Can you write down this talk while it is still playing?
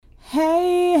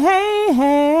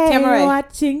Camera.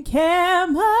 Watching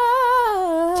Camera.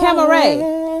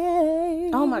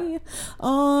 Oh my.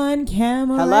 On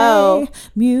Camera. Hello.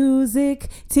 Music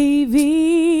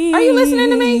TV. Are you listening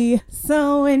to me?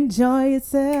 So enjoy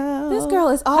yourself. This girl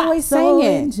is always so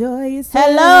singing. Enjoy yourself.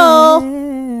 Hello.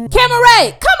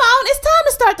 Camera. Come on. It's time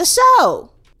to start the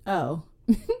show. Oh.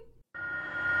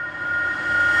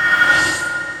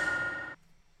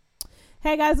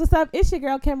 Hey guys, what's up? It's your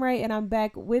girl Kim Ray, and I'm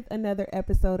back with another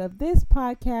episode of this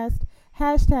podcast,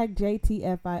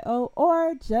 #JTFIO,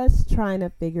 or just trying to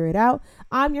figure it out.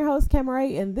 I'm your host, Kim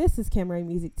Ray, and this is Kim Ray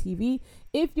Music TV.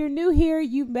 If you're new here,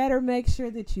 you better make sure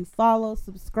that you follow,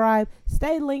 subscribe,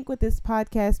 stay linked with this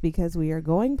podcast because we are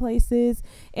going places,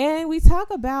 and we talk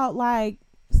about like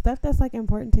stuff that's like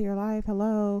important to your life.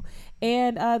 Hello.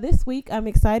 And this week I'm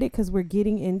excited because we're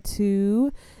getting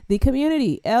into the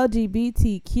community,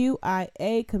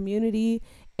 LGBTQIA community,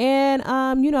 and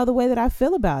the way that I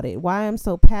feel about it, why I'm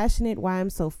so passionate, why I'm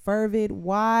so fervid,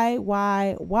 why.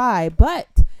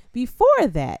 But before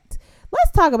that,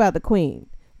 let's talk about the queen.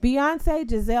 Beyonce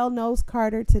Giselle Knowles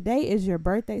Carter, today is your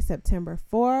birthday, September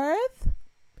 4th.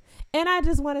 And I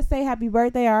just want to say happy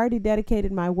birthday. I already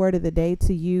dedicated my word of the day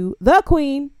to you, the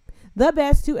queen, the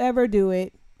best to ever do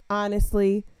it.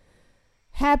 Honestly,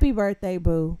 happy birthday,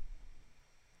 boo.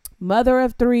 Mother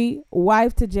of 3,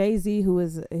 wife to Jay-Z, who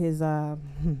is his, got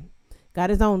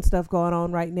his own stuff going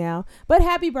on right now. But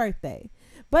happy birthday.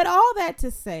 But all that to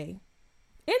say,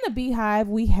 in the Beehive,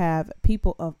 we have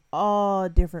people of all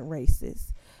different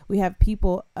races. We have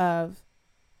people of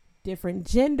different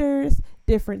genders,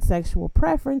 different sexual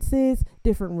preferences,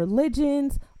 different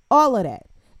religions, all of that.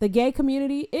 The gay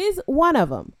community is one of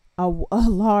them, a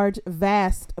large,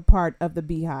 vast part of the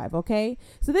Beehive, okay?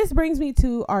 So this brings me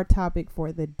to our topic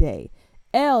for the day,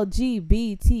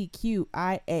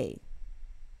 LGBTQIA.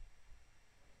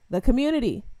 The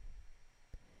community.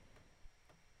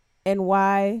 And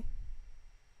why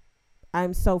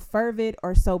I'm so fervid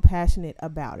or so passionate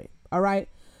about it, all right?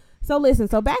 So listen,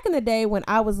 so back in the day when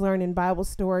I was learning Bible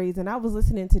stories and I was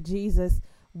listening to Jesus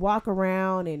walk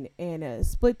around and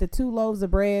split the 2 loaves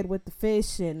of bread with the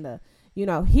fish and,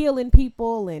 healing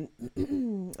people and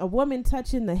a woman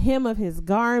touching the hem of his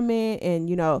garment and,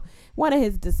 one of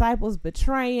his disciples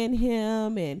betraying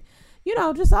him and,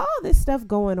 just all this stuff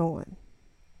going on.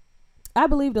 I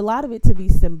believed a lot of it to be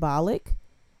symbolic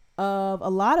of a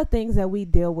lot of things that we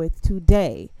deal with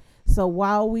today. So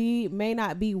while we may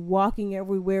not be walking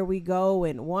everywhere we go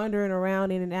and wandering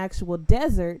around in an actual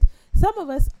desert, some of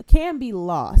us can be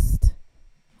lost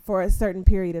for a certain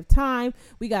period of time.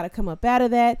 We got to come up out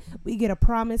of that. We get a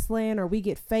promised land or we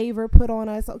get favor put on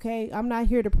us. Okay, I'm not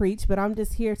here to preach, but I'm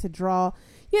just here to draw,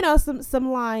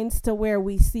 some lines to where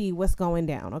we see what's going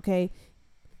down. Okay.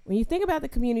 When you think about the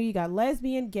community, you got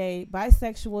lesbian, gay,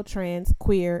 bisexual, trans,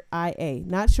 queer, IA.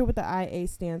 Not sure what the IA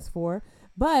stands for.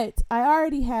 But I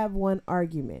already have one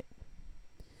argument.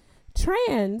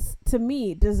 Trans, to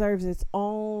me, deserves its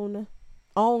own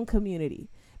community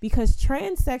because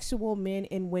transsexual men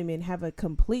and women have a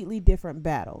completely different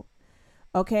battle.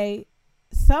 Okay?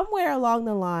 Somewhere along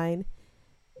the line,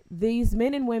 these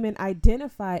men and women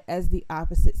identify as the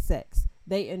opposite sex.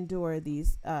 They endure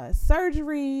these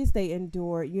surgeries. They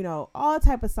endure, all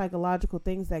type of psychological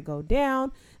things that go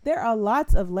down. There are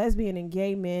lots of lesbian and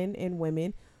gay men and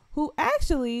women who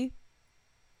actually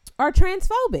are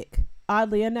transphobic,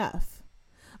 oddly enough.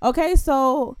 Okay,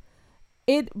 so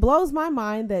it blows my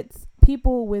mind that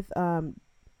people with a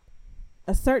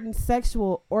certain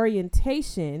sexual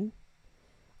orientation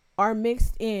are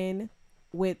mixed in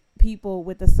with people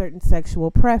with a certain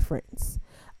sexual preference.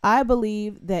 I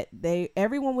believe that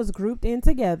everyone was grouped in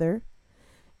together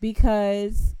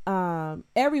because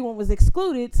everyone was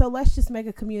excluded. So let's just make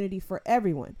a community for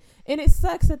everyone. And it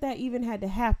sucks that even had to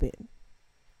happen.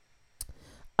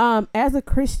 As a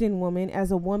Christian woman,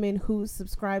 as a woman who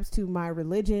subscribes to my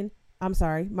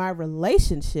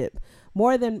relationship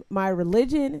more than my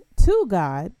religion to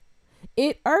God,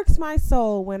 it irks my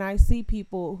soul when I see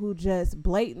people who just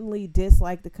blatantly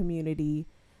dislike the community.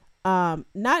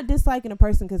 Not disliking a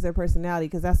person because their personality,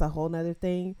 because that's a whole nother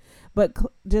thing, but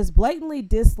just blatantly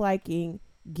disliking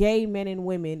gay men and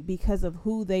women because of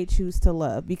who they choose to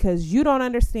love, because you don't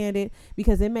understand it,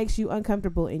 because it makes you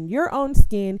uncomfortable in your own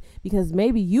skin, because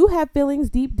maybe you have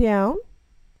feelings deep down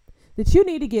that you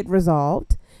need to get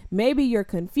resolved. Maybe you're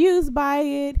confused by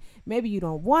it. Maybe you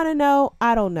don't want to know.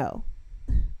 I don't know.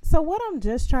 So what I'm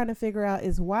just trying to figure out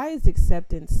is, why is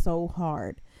acceptance so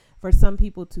hard for some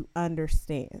people to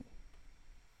understand?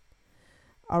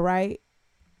 All right.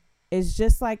 It's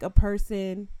just like a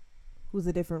person who's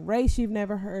a different race you've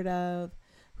never heard of,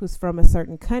 who's from a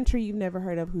certain country you've never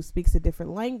heard of, who speaks a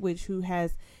different language, who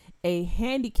has a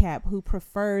handicap, who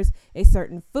prefers a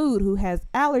certain food, who has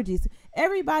allergies.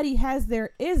 Everybody has their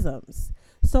isms.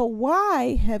 So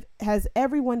why has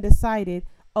everyone decided,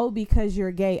 oh, because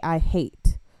you're gay, I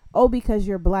hate. Oh, because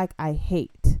you're black, I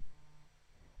hate.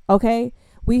 Okay?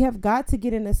 We have got to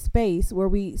get in a space where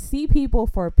we see people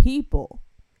for people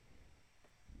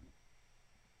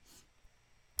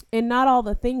and not all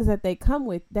the things that they come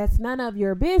with. That's none of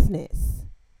your business.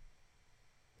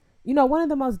 You know, one of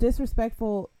the most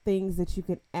disrespectful things that you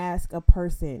can ask a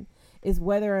person is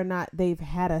whether or not they've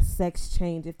had a sex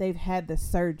change, if they've had the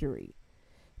surgery.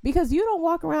 Because you don't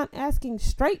walk around asking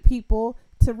straight people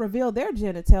to reveal their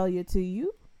genitalia to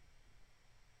you.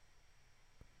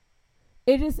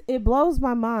 It blows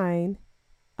my mind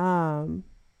how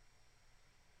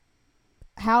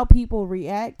people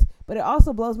react, but it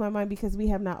also blows my mind because we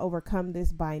have not overcome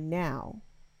this by now.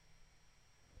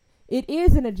 It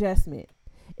is an adjustment.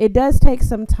 It does take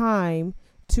some time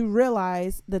to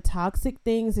realize the toxic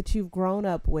things that you've grown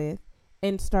up with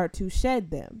and start to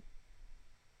shed them.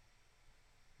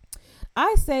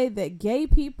 I say that gay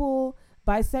people,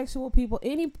 bisexual people,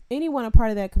 anyone a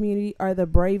part of that community are the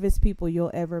bravest people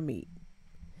you'll ever meet.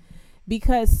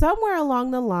 Because somewhere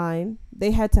along the line,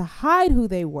 they had to hide who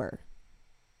they were.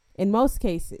 In most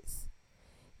cases,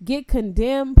 get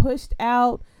condemned, pushed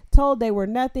out, told they were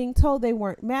nothing, told they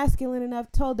weren't masculine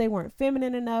enough, told they weren't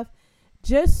feminine enough,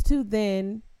 just to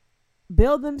then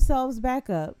build themselves back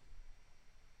up.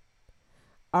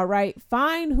 All right,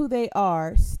 find who they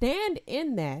are, stand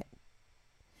in that,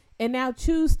 and now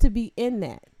choose to be in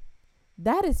that.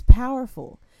 That is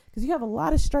powerful, because you have a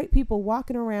lot of straight people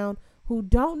walking around who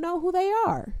don't know who they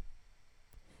are,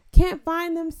 can't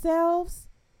find themselves,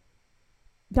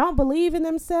 don't believe in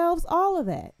themselves, all of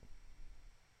that.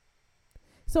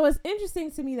 So it's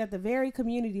interesting to me that the very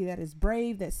community that is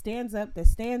brave, that stands up, that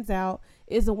stands out,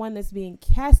 is the one that's being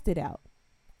casted out.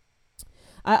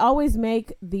 I always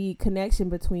make the connection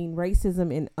between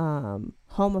racism and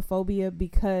homophobia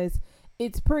because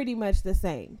it's pretty much the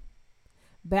same.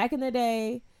 Back in the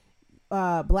day,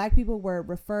 black people were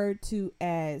referred to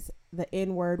as the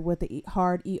N-word with the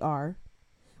hard ER.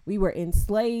 We were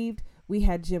enslaved. We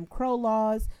had Jim Crow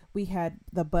laws. We had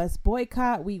the bus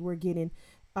boycott. We were getting,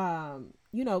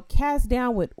 cast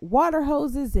down with water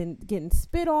hoses and getting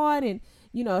spit on, and,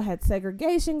 had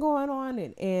segregation going on,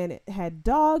 and it had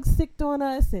dogs sicked on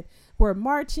us, and we're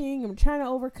marching and trying to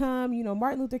overcome.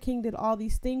 Martin Luther King did all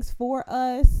these things for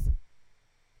us.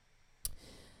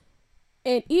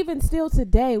 And even still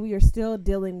today, we are still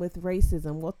dealing with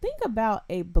racism. Well, think about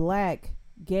a black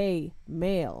gay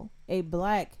male, a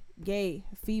black gay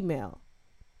female.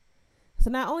 So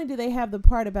not only do they have the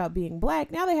part about being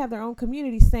black, now they have their own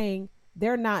community saying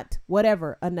they're not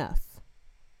whatever enough.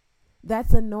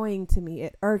 That's annoying to me.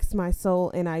 It irks my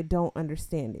soul and I don't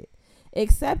understand it.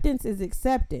 Acceptance is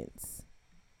acceptance.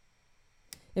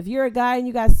 If you're a guy and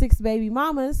you got 6 baby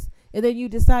mamas, and then you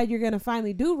decide you're going to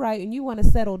finally do right and you want to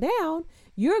settle down,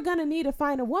 you're going to need to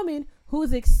find a woman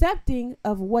who's accepting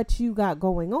of what you got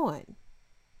going on.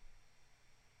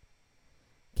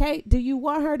 Okay, do you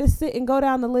want her to sit and go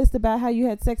down the list about how you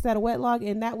had sex out of wedlock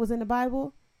and that was in the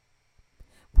Bible?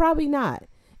 Probably not.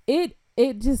 It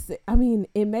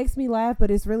makes me laugh,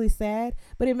 but it's really sad.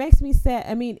 But it makes me sad.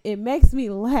 It makes me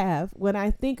laugh when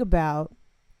I think about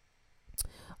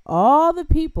all the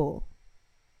people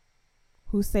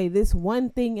who say this one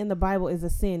thing in the Bible is a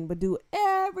sin, but do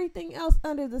everything else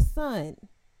under the sun.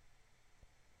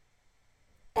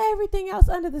 Everything else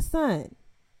under the sun.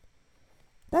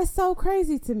 That's so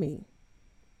crazy to me.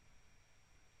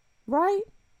 Right?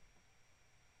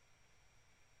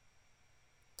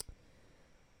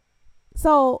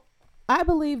 So I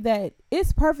believe that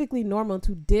it's perfectly normal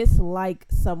to dislike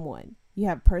someone. You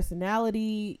have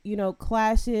personality,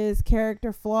 clashes,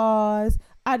 character flaws.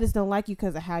 I just don't like you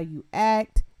because of how you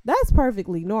act. That's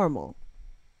perfectly normal.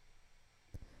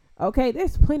 Okay,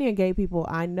 there's plenty of gay people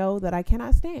I know that I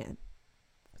cannot stand.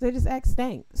 They just act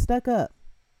stuck up,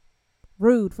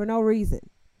 rude for no reason.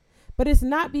 But it's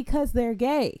not because they're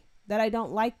gay that I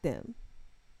don't like them.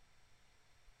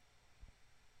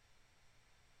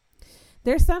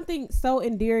 There's something so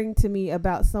endearing to me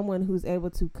about someone who's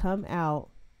able to come out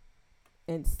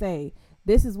and say,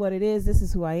 this is what it is. This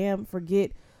is who I am.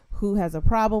 Forget who has a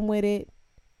problem with it.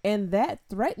 And that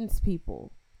threatens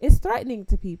people. It's threatening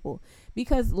to people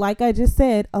because, like I just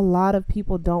said, a lot of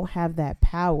people don't have that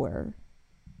power.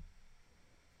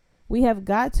 We have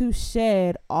got to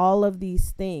shed all of these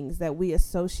things that we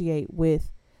associate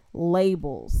with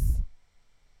labels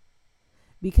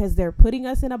because they're putting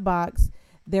us in a box.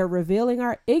 They're revealing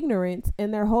our ignorance,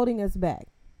 and they're holding us back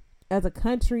as a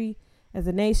country, as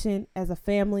a nation, as a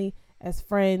family, as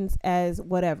friends, as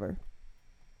whatever.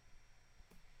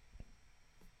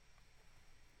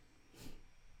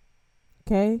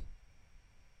 Okay.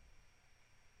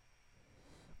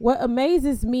 What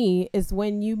amazes me is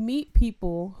when you meet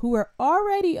people who are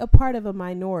already a part of a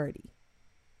minority,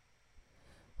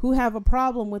 who have a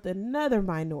problem with another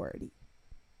minority.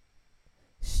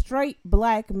 Straight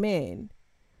black men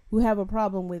who have a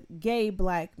problem with gay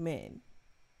black men.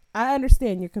 I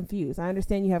understand you're confused. I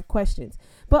understand you have questions.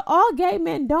 But all gay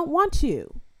men don't want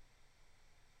you.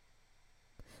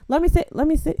 Let me say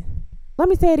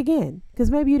it again, because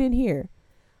maybe you didn't hear.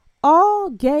 All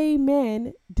gay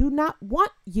men do not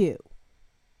want you.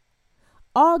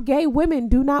 All gay women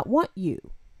do not want you.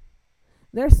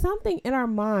 There's something in our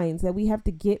minds that we have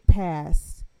to get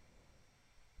past.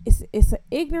 It's an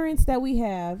ignorance that we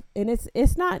have, and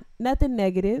it's not nothing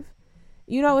negative.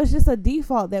 You know, it's just a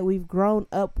default that we've grown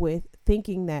up with,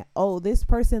 thinking that, oh, this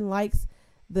person likes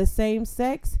the same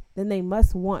sex, then they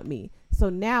must want me. So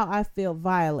now I feel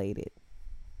violated.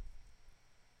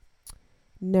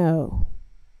 No.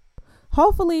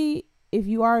 Hopefully, if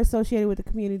you are associated with the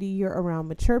community, you're around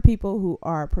mature people who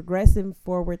are progressive,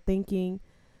 forward thinking.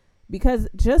 Because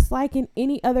just like in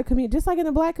any other community, just like in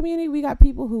the black community, we got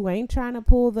people who ain't trying to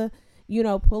pull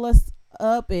us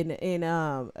up and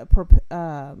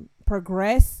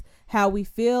progress how we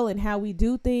feel and how we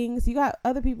do things. You got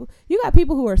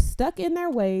people who are stuck in their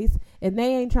ways, and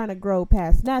they ain't trying to grow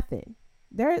past nothing.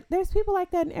 There's people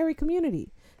like that in every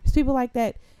community. There's people like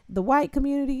that, the white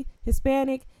community,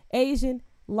 Hispanic, Asian,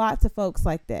 lots of folks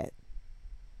like that.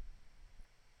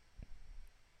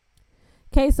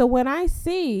 Okay, so when I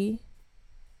see,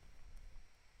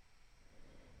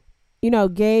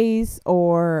 gays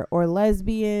or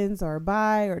lesbians or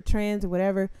bi or trans or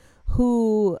whatever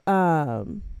who have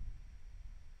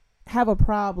a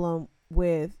problem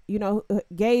with,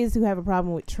 gays who have a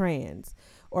problem with trans,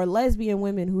 or lesbian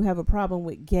women who have a problem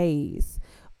with gays,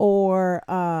 or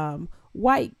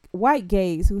white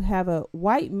gays who have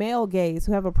white male gays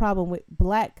who have a problem with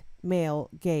black male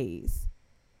gays.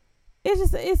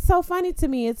 It's so funny to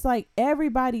me. It's like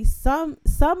somebody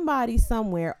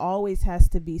somewhere always has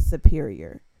to be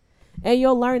superior. And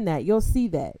you'll learn that. You'll see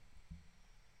that.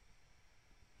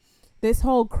 This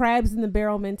whole crabs in the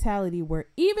barrel mentality, where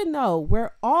even though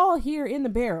we're all here in the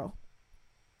barrel,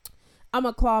 I'm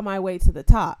going to claw my way to the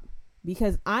top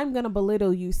because I'm going to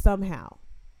belittle you somehow.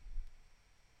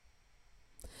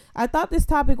 I thought this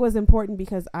topic was important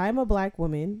because I'm a black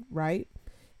woman, right?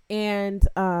 And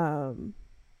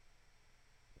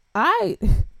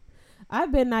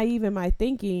I've been naive in my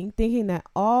thinking that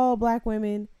all black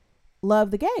women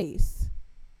love the gays,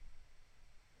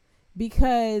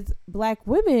 because black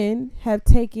women have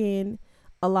taken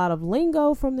a lot of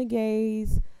lingo from the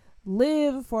gays,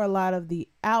 live for a lot of the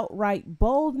outright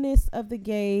boldness of the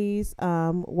gays,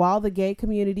 while the gay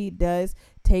community does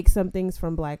take some things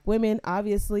from black women,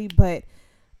 obviously, but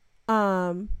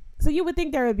so you would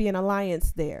think there would be an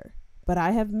alliance there. But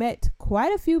I have met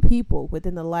quite a few people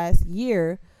within the last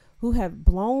year who have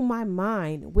blown my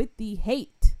mind with the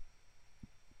hate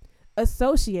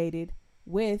associated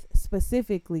with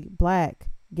specifically black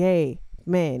gay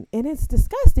men. And it's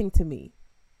disgusting to me.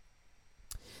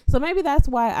 So maybe that's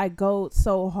why I go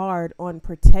so hard on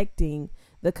protecting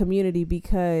the community,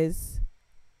 because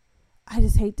I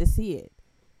just hate to see it.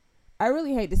 I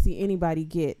really hate to see anybody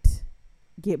get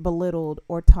belittled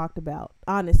or talked about,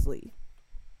 honestly.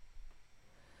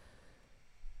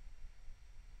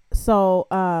 So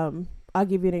I'll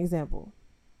give you an example.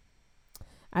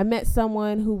 I met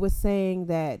someone who was saying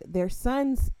that their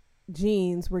son's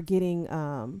jeans were getting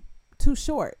too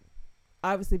short,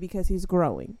 obviously because he's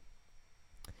growing.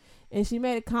 And she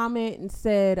made a comment and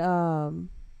said,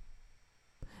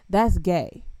 that's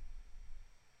gay.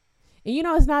 And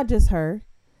it's not just her.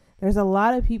 There's a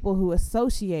lot of people who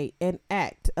associate an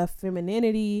act of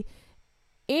femininity,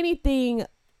 anything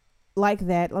like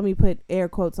that. Let me put air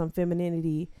quotes on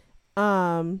femininity,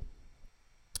 and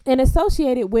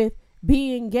associate it with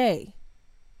being gay.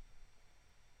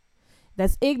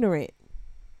 That's ignorant.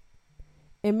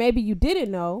 And maybe you didn't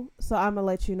know, so I'm going to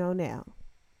let you know now.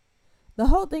 The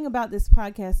whole thing about this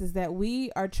podcast is that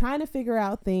we are trying to figure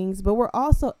out things, but we're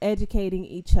also educating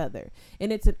each other.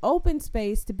 And it's an open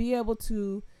space to be able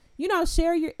to,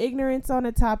 share your ignorance on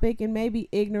a topic, and maybe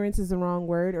ignorance is the wrong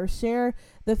word, or share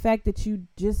the fact that you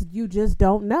just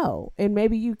don't know. And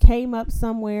maybe you came up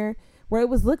somewhere where it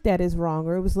was looked at as wrong,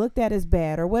 or it was looked at as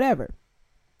bad, or whatever.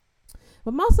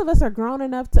 But most of us are grown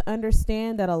enough to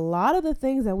understand that a lot of the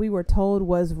things that we were told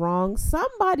was wrong,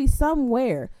 somebody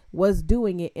somewhere was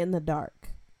doing it in the dark.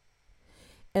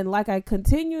 And like I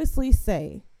continuously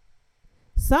say,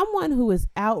 someone who is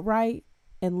outright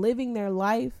and living their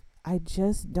life, I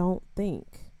just don't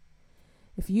think.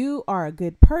 If you are a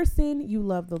good person, you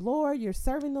love the Lord, you're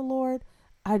serving the Lord,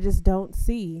 I don't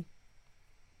see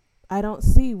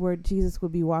where Jesus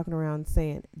would be walking around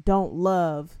saying, don't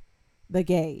love the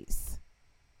gays.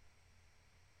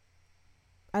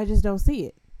 I just don't see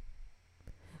it.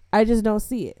 I just don't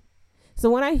see it. So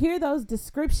when I hear those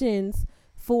descriptions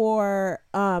for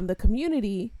the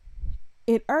community,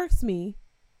 it irks me,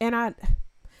 and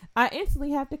I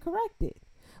instantly have to correct it.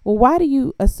 Well, why do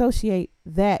you associate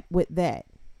that with that?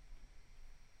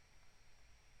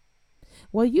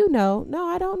 Well, no,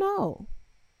 I don't know.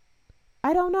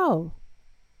 I don't know.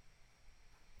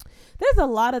 There's a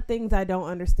lot of things I don't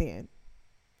understand.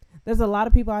 There's a lot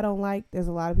of people I don't like. There's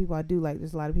a lot of people I do like.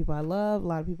 There's a lot of people I love. A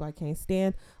lot of people I can't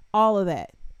stand. All of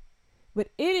that. But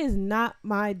it is not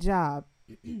my job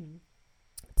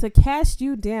to cast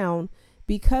you down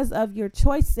because of your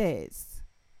choices.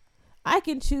 I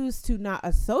can choose to not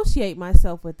associate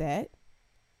myself with that.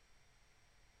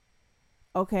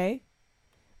 Okay.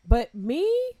 But me,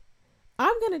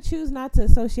 I'm going to choose not to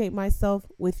associate myself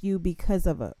with you because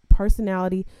of a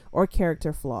personality or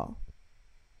character flaw,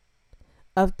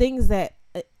 of things that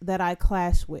I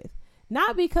clash with,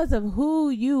 not because of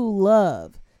who you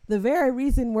love. The very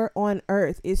reason we're on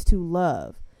earth is to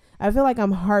love. I feel like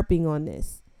I'm harping on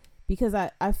this because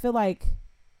I feel like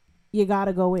you got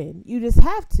to go in. You just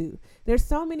have to. There's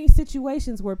so many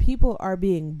situations where people are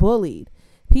being bullied.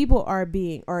 People are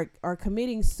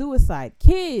committing suicide.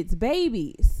 Kids,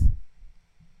 babies.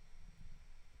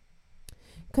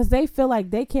 Because they feel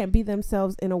like they can't be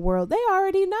themselves in a world. They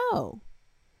already know.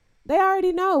 They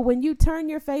already know when you turn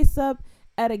your face up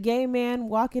at a gay man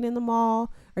walking in the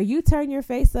mall, or you turn your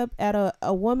face up at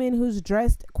a woman who's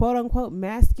dressed quote unquote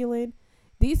masculine,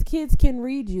 these kids can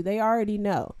read you. They already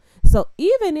know. So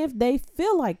even if they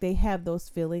feel like they have those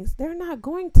feelings, they're not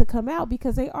going to come out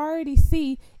because they already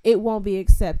see it won't be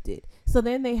accepted. So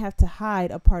then they have to hide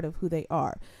a part of who they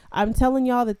are. I'm telling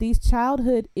y'all that these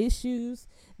childhood issues,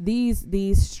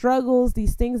 these struggles,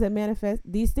 these things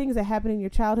that happen in your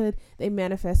childhood, they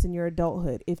manifest in your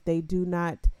adulthood if they do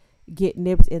not get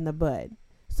nipped in the bud.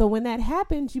 So when that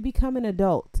happens, you become an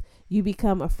adult. You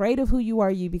become afraid of who you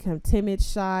are. You become timid,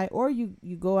 shy, or you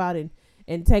go out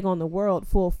and take on the world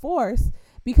full force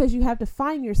because you have to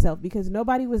find yourself, because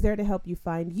nobody was there to help you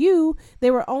find you.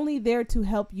 They were only there to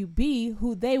help you be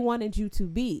who they wanted you to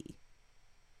be.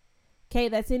 Okay,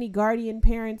 that's any guardian,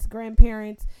 parents,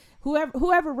 grandparents,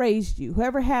 whoever raised you,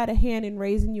 whoever had a hand in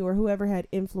raising you, or whoever had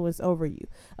influence over you.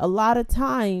 A lot of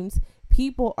times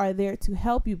people are there to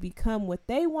help you become what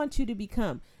they want you to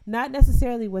become, not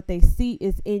necessarily what they see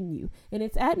is in you. And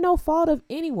it's at no fault of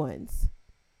anyone's.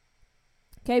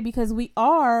 Okay, because we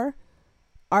are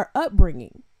our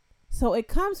upbringing. So it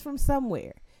comes from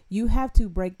somewhere. You have to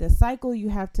break the cycle. You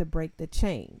have to break the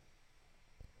chain.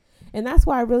 And that's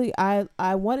why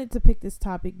I wanted to pick this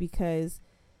topic, because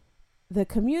the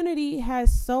community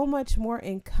has so much more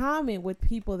in common with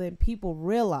people than people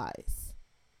realize.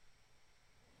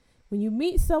 When you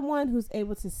meet someone who's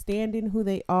able to stand in who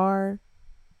they are,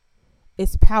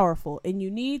 it's powerful, and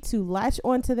you need to latch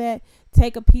onto that,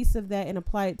 take a piece of that and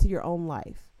apply it to your own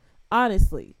life.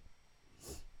 Honestly,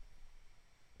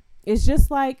 it's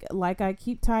just like I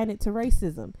keep tying it to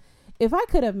racism. If I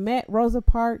could have met Rosa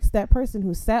Parks, that person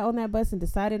who sat on that bus and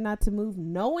decided not to move,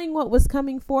 knowing what was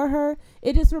coming for her,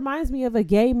 it just reminds me of a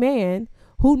gay man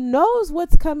who knows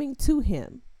what's coming to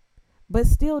him, but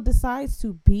still decides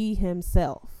to be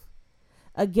himself.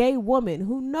 A gay woman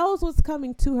who knows what's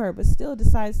coming to her, but still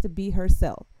decides to be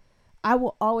herself. I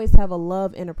will always have a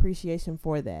love and appreciation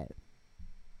for that.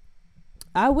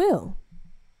 I will.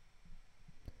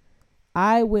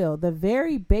 The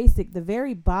very basic, the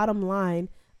very bottom line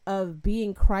of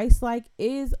being Christ-like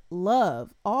is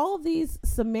love. All these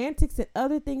semantics and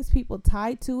other things people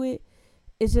tie to it,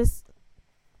 it's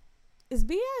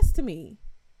BS to me.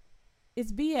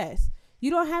 It's BS.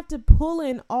 You don't have to pull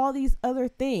in all these other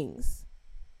things.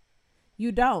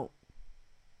 You don't.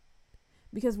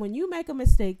 Because when you make a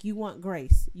mistake, you want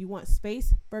grace. You want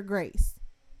space for grace.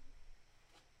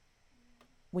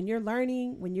 When you're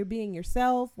learning, when you're being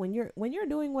yourself, when you're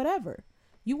doing whatever,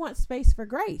 you want space for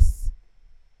grace.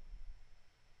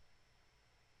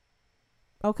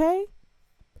 Okay?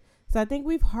 So I think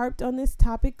we've harped on this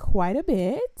topic quite a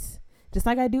bit, just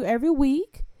like I do every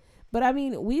week. But I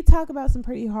mean, we talk about some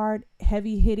pretty hard,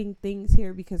 heavy hitting things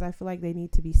here because I feel like they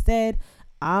need to be said.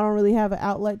 I don't really have an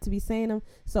outlet to be saying them.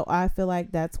 So I feel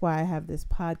like that's why I have this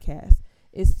podcast,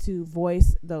 is to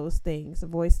voice those things,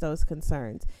 voice those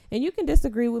concerns. And you can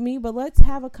disagree with me, but let's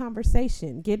have a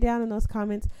conversation. Get down in those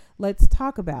comments. Let's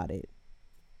talk about it.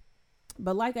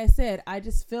 But like I said, I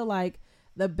just feel like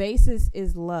the basis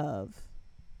is love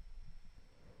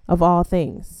of all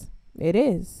things. It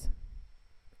is.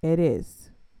 It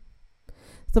is.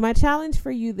 So my challenge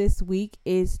for you this week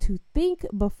is to think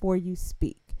before you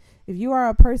speak. If you are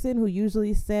a person who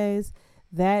usually says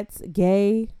that's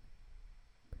gay,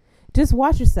 just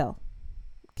watch yourself.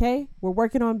 Okay? We're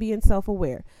working on being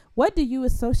self-aware. What do you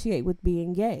associate with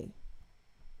being gay?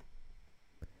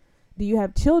 Do you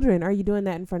have children? Are you doing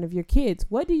that in front of your kids?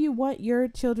 What do you want your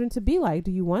children to be like?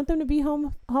 Do you want them to be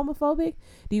homophobic?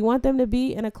 Do you want them to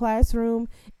be in a classroom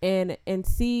and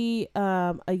see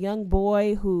a young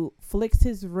boy who flicks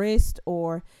his wrist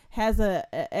or has a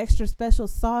extra special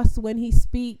sauce when he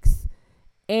speaks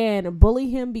and bully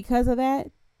him because of that?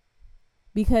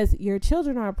 Because your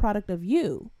children are a product of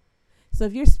you. So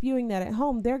if you're spewing that at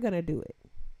home, they're going to do it.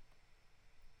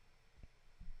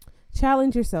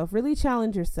 Challenge yourself. Really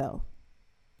challenge yourself.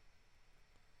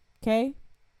 Okay?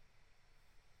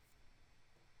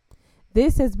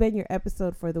 This has been your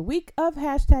episode for the week of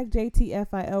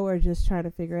 #JTFIO, or just trying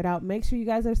to figure it out. Make sure you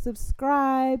guys are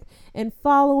subscribed and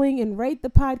following and rate the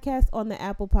podcast on the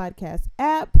Apple Podcast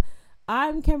app.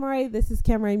 I'm Kemaray. This is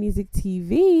Kemaray Music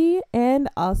TV, and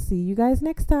I'll see you guys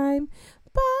next time.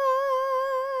 Bye.